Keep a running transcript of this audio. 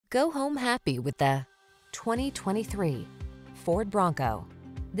Go home happy with the 2023 Ford Bronco.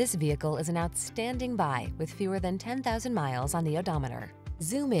 This vehicle is an outstanding buy with fewer than 10,000 miles on the odometer.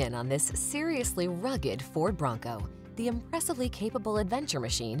 Zoom in on this seriously rugged Ford Bronco, the impressively capable adventure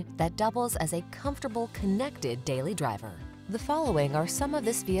machine that doubles as a comfortable, connected daily driver. The following are some of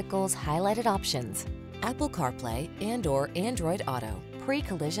this vehicle's highlighted options: Apple CarPlay and/or Android Auto,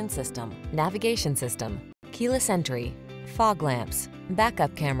 pre-collision system, navigation system, keyless entry, fog lamps,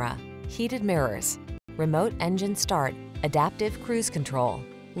 backup camera, heated mirrors, remote engine start, adaptive cruise control,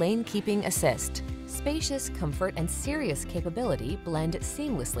 lane keeping assist. Spacious comfort and serious capability blend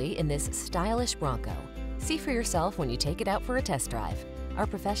seamlessly in this stylish Bronco. See for yourself when you take it out for a test drive. Our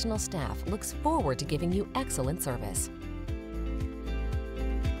professional staff looks forward to giving you excellent service.